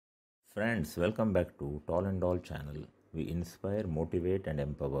Friends, welcome back to Tall and All channel. We inspire, motivate and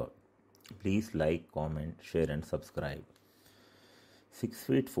empower. Please like, comment, share and subscribe. 6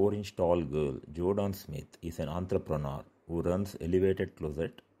 feet 4 inch tall girl Jordan Smith is an entrepreneur who runs Elevated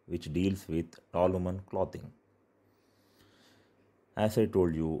Closet, which deals with tall woman clothing. As I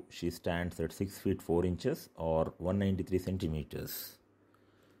told you, she stands at 6 feet 4 inches or 193 centimeters.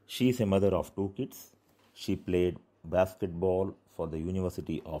 She is a mother of 2 kids. She played basketball for the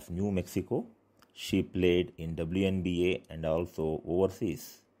University of New Mexico. She played in WNBA and also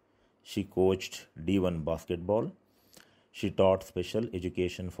overseas. She coached D1 basketball. She taught special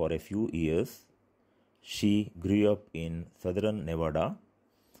education for a few years. She grew up in southern Nevada.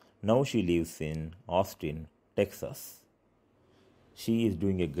 Now she lives in Austin, Texas. She is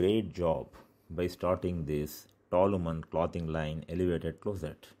doing a great job by starting this tall woman clothing line, Elevated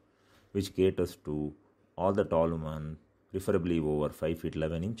Closet, which caters to all the tall women, preferably over 5 feet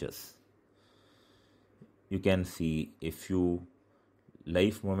 11 inches. You can see a few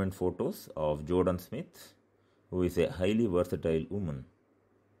life moment photos of Jordan Smith, who is a highly versatile woman.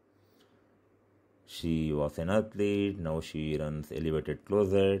 She was an athlete, now she runs Elevated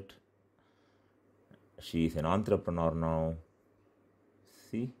Closet. She is an entrepreneur now.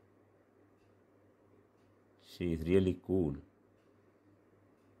 See? She is really cool.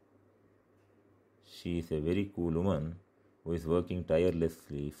 She is a very cool woman who is working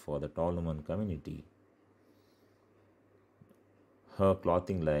tirelessly for the tall woman community. Her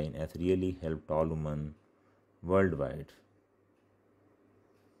clothing line has really helped tall women worldwide.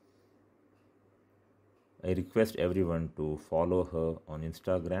 I request everyone to follow her on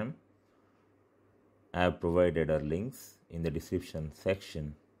Instagram. I have provided her links in the description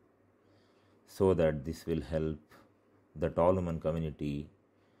section so that this will help the tall woman community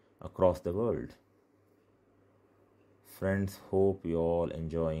across the world. Friends, hope you all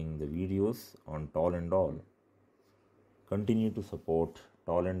enjoying the videos on Tall and All. Continue to support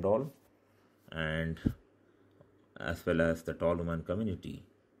Tall and All and as well as the tall woman community.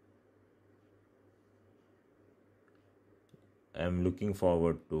 I am looking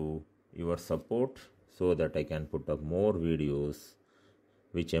forward to your support so that I can put up more videos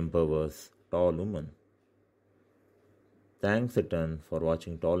which empowers tall women. Thanks a ton for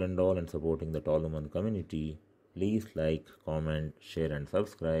watching Tall and All and supporting the tall woman community. Please like, comment, share and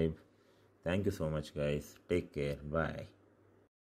subscribe. Thank you so much guys. Take care. Bye.